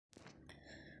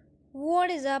What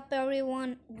is up,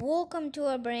 everyone? Welcome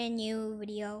to a brand new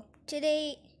video.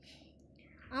 Today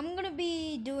I'm gonna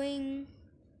be doing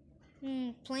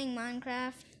playing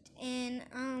Minecraft, and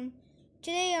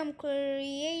today I'm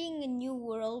creating a new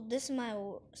world. This is my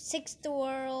sixth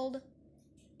world,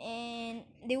 and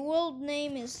the world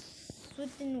name is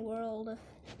Switten World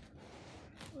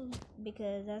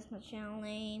because that's my channel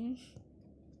name.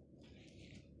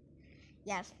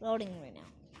 Yeah, it's loading right now.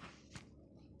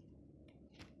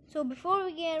 So before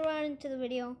we get right into the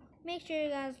video, make sure you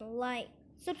guys like,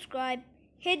 subscribe,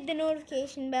 hit the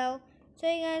notification bell so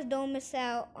you guys don't miss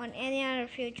out on any other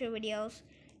future videos.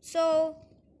 So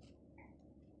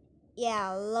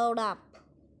yeah, load up.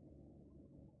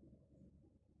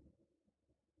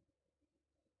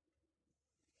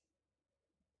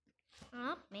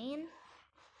 Up, man.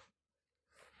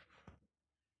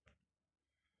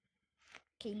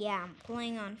 Okay, yeah, I'm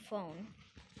playing on phone.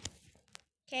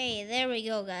 Okay, there we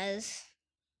go, guys.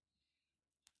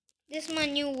 This is my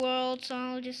new world, so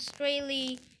I'll just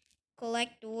straightly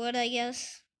collect wood, I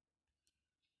guess.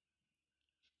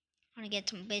 I'm gonna get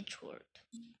some bitch wood.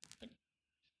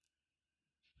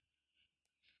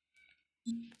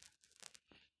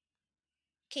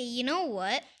 Okay, you know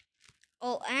what?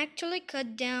 I'll actually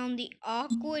cut down the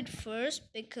awkward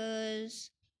first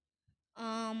because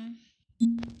then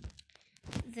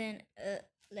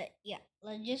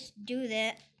let's just do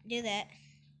that. You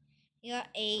got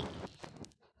a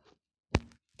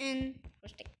and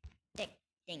what's the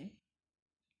thing?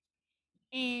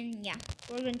 And yeah,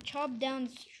 we're gonna chop down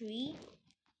this tree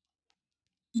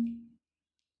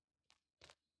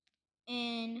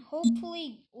and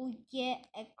hopefully we'll get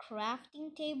a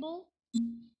crafting table,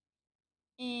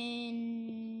 and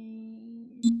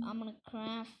I'm gonna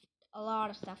craft a lot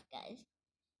of stuff, guys.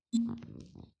 You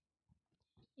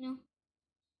know.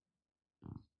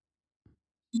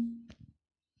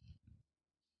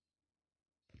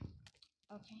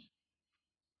 Okay.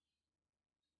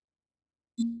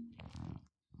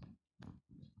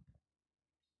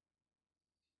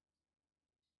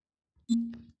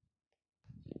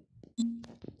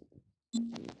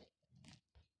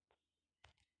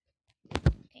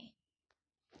 Okay.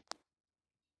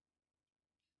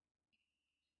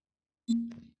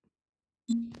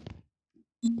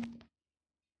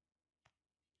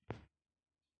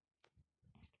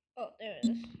 Oh, there it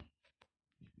is.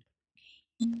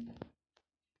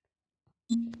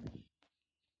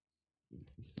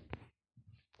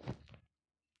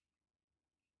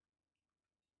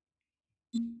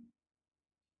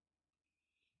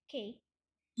 Okay.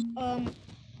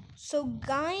 So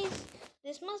guys,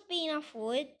 this must be enough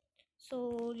wood.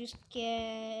 So just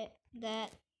get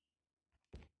that.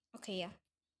 Okay, yeah.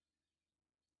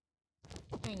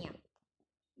 And yeah.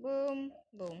 Boom,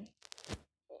 boom.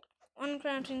 One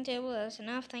crafting table, that's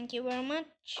enough. Thank you very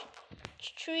much.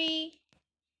 Tree.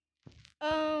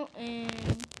 Oh,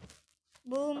 and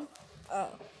boom.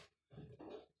 Oh.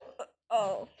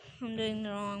 Oh, I'm doing the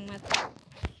wrong method.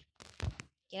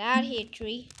 Get out of here,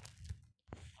 tree.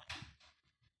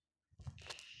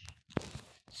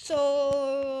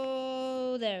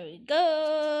 So there we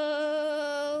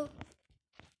go.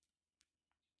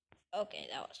 Okay,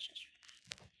 that was just.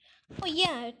 Oh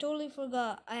yeah, I totally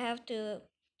forgot. I have to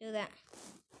do that.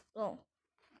 Oh.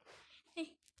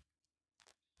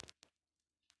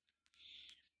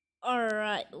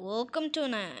 Alright, welcome to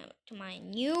my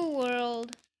new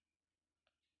world.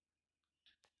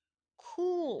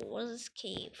 Cool, what is this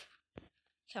cave?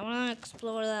 Okay, I'm gonna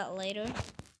explore that later.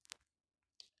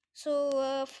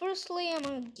 So, firstly, I'm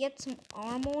gonna get some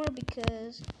armor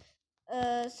because,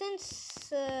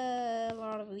 since a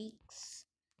lot of weeks,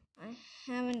 I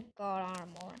haven't got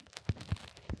armor.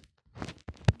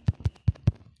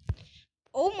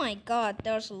 Oh my god,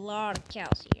 there's a lot of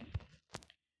cows here.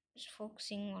 Just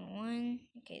focusing on one.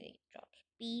 Okay, they dropped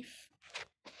beef.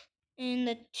 And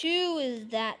the 2 is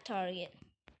that target.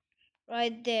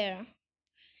 Right there.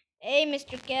 Hey,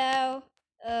 Mr. Cow.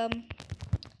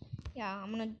 Yeah,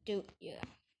 I'm gonna do it,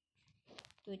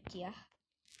 yeah.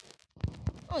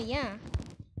 Oh, yeah.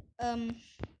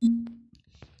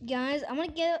 Guys, I'm gonna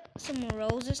get some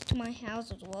roses to my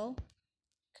house as well.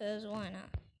 Cause why not?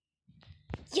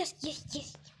 Yes.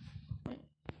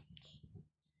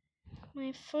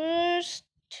 My first.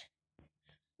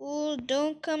 Oh,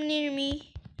 don't come near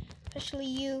me. Especially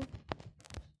you.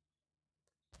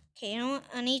 Okay, you know what?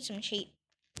 I need some sheep.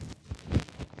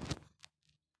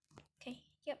 Okay,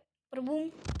 yep. Bada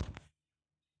boom.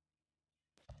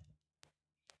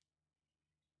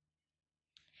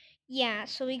 Yeah,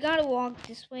 so we gotta walk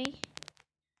this way.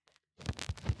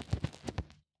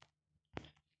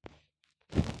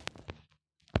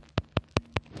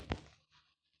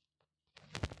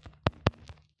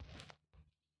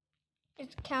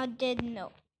 the cow dead?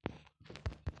 No.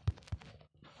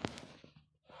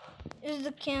 Is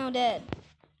the cow dead?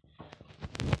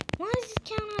 Why is this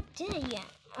cow not dead yet?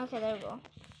 Okay, there we go.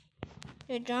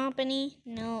 Did it drop any?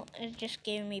 No, it just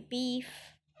gave me beef.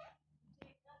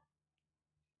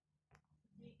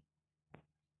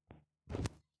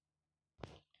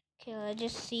 Okay, let's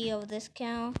just see if this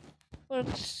cow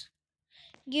works.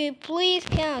 Please,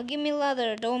 cow, give me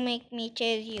leather. Don't make me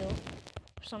chase you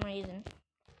for some reason.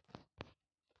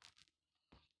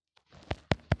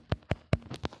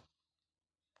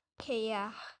 Okay,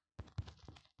 yeah.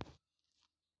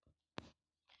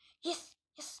 Yes,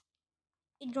 yes.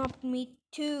 It dropped me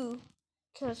 2.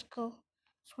 Okay, let's go.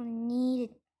 That's what I needed.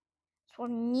 That's what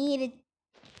I needed.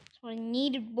 That's what I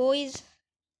needed, boys.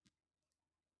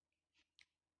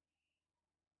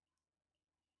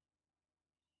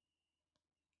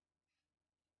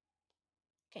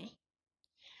 Okay.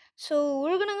 So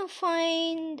we're gonna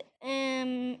find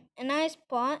a nice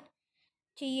spot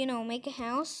to make a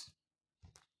house.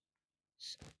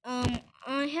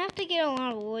 I have to get a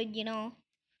lot of wood.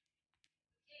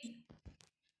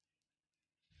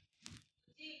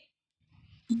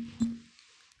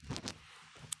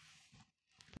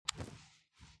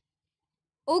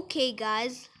 Okay,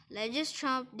 guys, let's just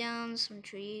chop down some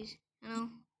trees.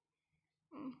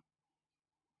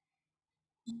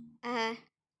 Uh,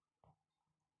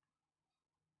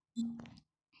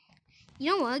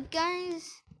 you know what,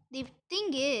 guys? The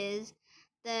thing is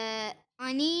that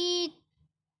I need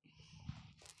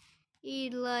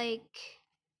like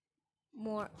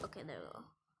more. Okay, there we go.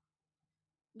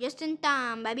 Just in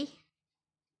time, baby.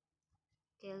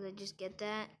 Okay, let's just get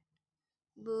that.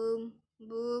 Boom,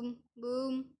 boom,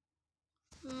 boom.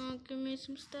 Oh, give me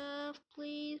some stuff,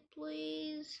 please,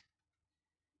 please.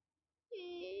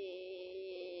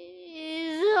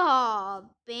 Oh,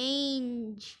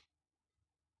 binge.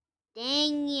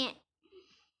 Dang it.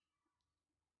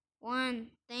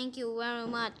 Thank you very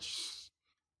much.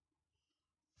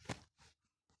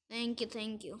 Thank you,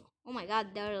 thank you. Oh my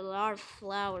god, there are a lot of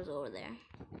flowers over there.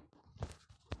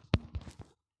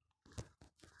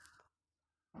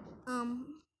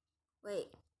 Wait.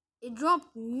 It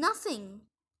dropped nothing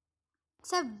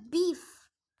except beef.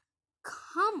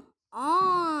 Come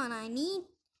on, I need.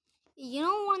 You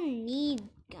know what I need,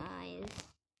 guys?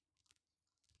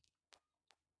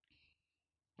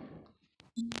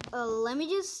 Let me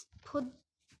just put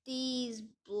these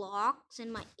blocks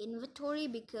in my inventory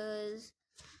because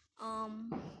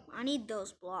I need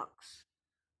those blocks.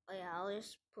 Oh yeah, I'll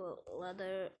just put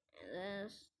leather in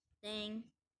this thing.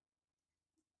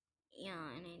 Yeah,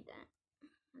 I need that.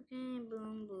 Okay,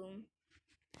 boom, boom.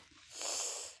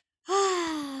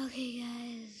 Okay,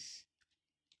 guys.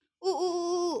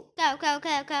 Ooh, cow,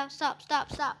 stop.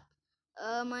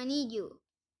 I need you.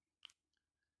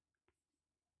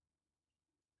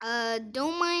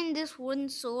 Don't mind this wooden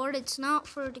sword. It's not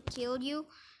for to kill you.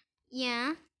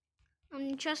 Yeah.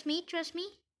 Trust me. Did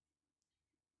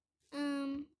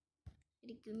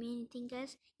it give me anything,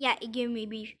 guys? Yeah, it gave me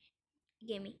beef. It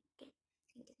gave me. Okay.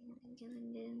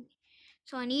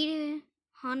 So I need to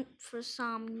hunt for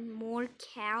some more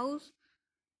cows.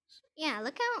 Yeah,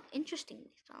 look how interesting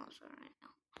these fellows are right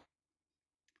now.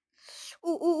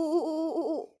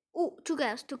 Ooh, two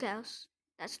cows.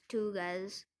 That's 2,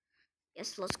 guys.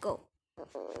 Yes, let's go.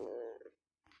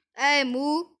 Hey,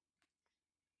 moo.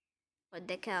 Where'd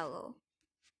the cow go?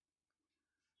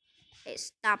 Hey,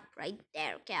 stop right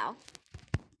there, cow.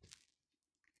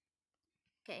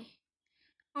 Okay.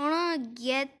 I wanna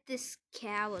get this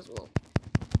cow as well.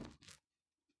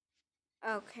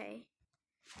 Okay.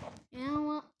 You know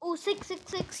what? Oh,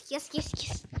 666. Yes.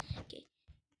 Okay.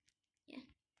 Yeah.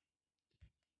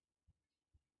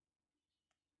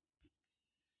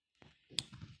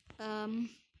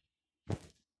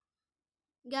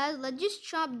 Guys, let's just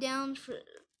chop down for.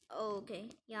 Oh,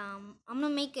 okay. Yeah. I'm gonna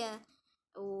make a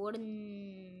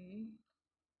wooden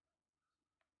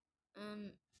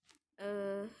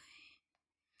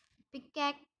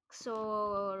pickaxe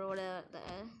or whatever the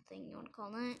thing you want to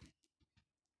call it.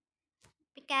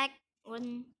 Pickaxe,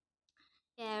 wooden.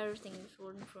 Yeah, everything's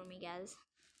wooden for me, guys.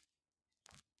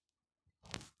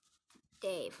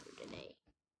 Day for today.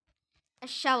 A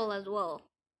shovel as well.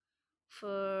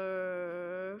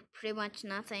 For pretty much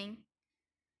nothing.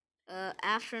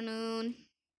 Afternoon.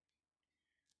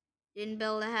 Didn't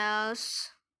build a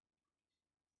house.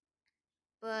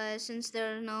 But since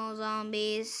there are no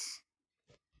zombies.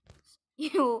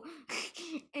 Look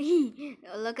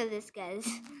at this, guys.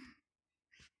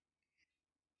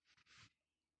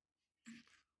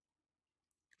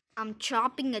 I'm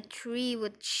chopping a tree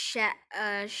with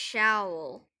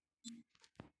shovel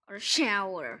or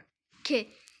shower.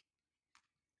 Okay,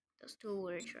 those two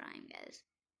words rhyme, guys.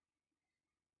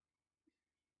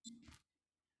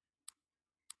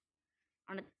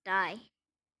 I'm gonna die.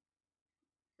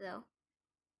 So,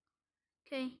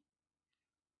 okay.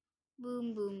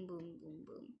 Boom, boom, boom, boom,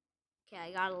 boom. Okay,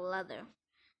 I got a leather.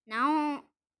 Now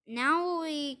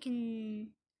we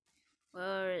can.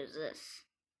 Where is this?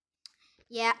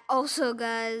 Yeah. Also,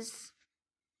 guys,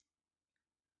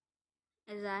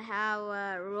 as I have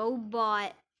a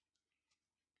robot,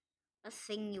 a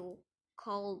thing you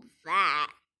call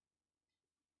that.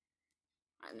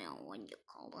 I don't know what you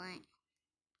call that,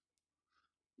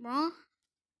 bro.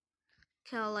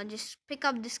 Okay, I'll just pick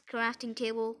up this crafting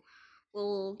table.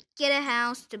 We'll get a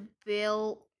house to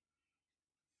build,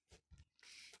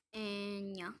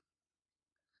 and yeah.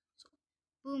 So,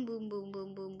 boom, boom, boom,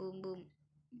 boom, boom, boom, boom,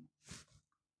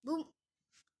 boom,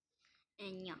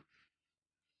 and yeah.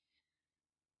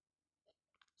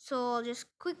 So I'll just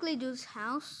quickly do this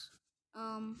house.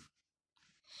 Um.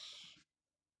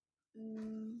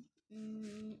 Mm,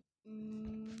 mm,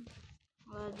 mm.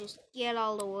 I'll just get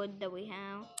all the wood that we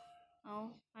have.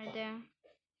 Oh, right there.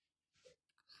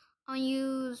 I'll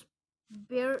use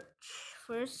birch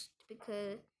first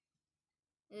because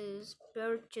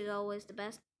birch is always the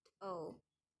best. Oh,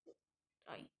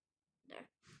 sorry, there.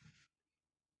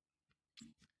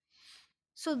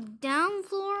 So down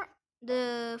floor,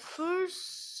 the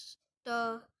first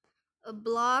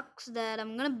blocks that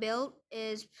I'm gonna build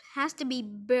has to be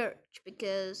birch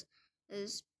because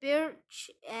this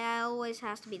birch always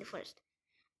has to be the first.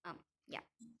 Yeah.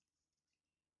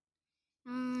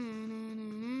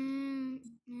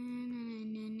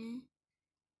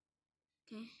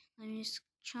 Okay, let me just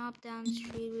chop down this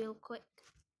tree real quick.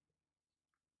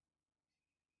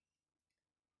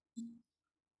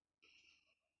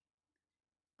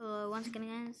 Once again,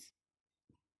 guys,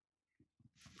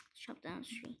 chop down this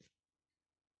tree.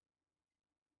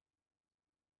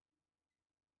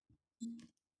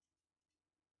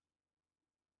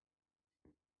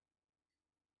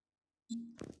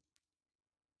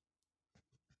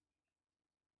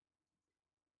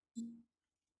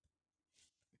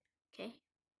 Okay,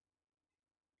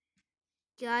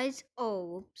 guys.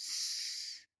 Oh,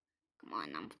 oops. Come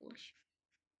on, I'm foolish.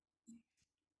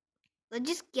 Let's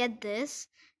just get this,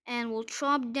 and we'll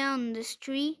chop down this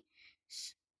tree.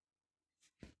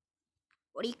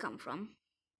 Where do you come from?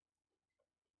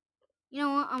 You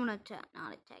know what? I'm gonna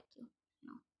not attack you.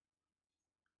 No.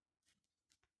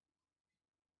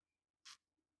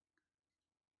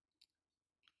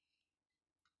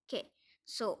 Okay,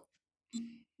 so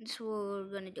this is what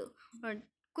we're gonna do. We're gonna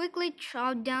quickly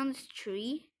chop down this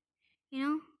tree, you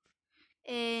know,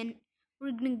 and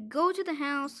we're gonna go to the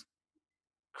house,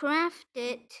 craft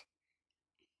it,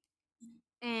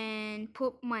 and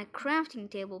put my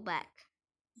crafting table back.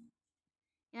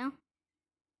 You know?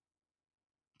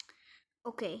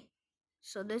 Okay,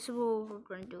 so this is what we're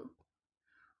gonna do.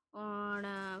 We're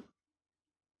gonna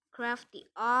craft the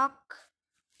oak,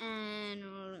 and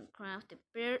we're gonna craft the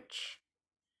birch.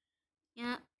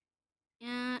 Yeah,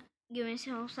 yeah. Give me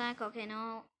some sack. Okay,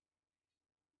 no.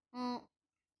 Oh.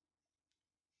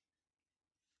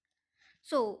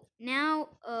 So now,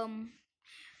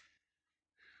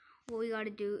 what we gotta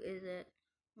do is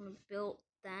we're gonna build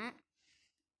that.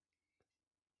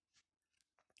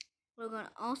 We're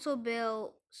gonna also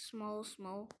build small,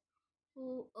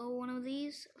 one of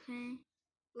these. Okay,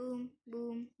 boom,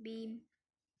 boom, beam,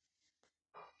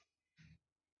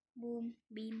 boom,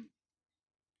 beam.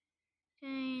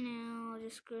 Okay, now I'll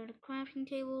just create a crafting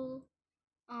table.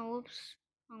 Oh, whoops,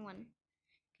 wrong one.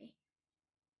 Okay.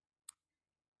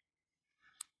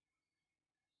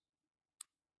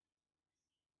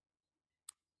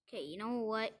 Okay, you know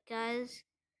what, guys?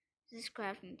 This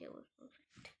crafting table is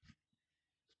perfect.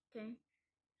 Okay.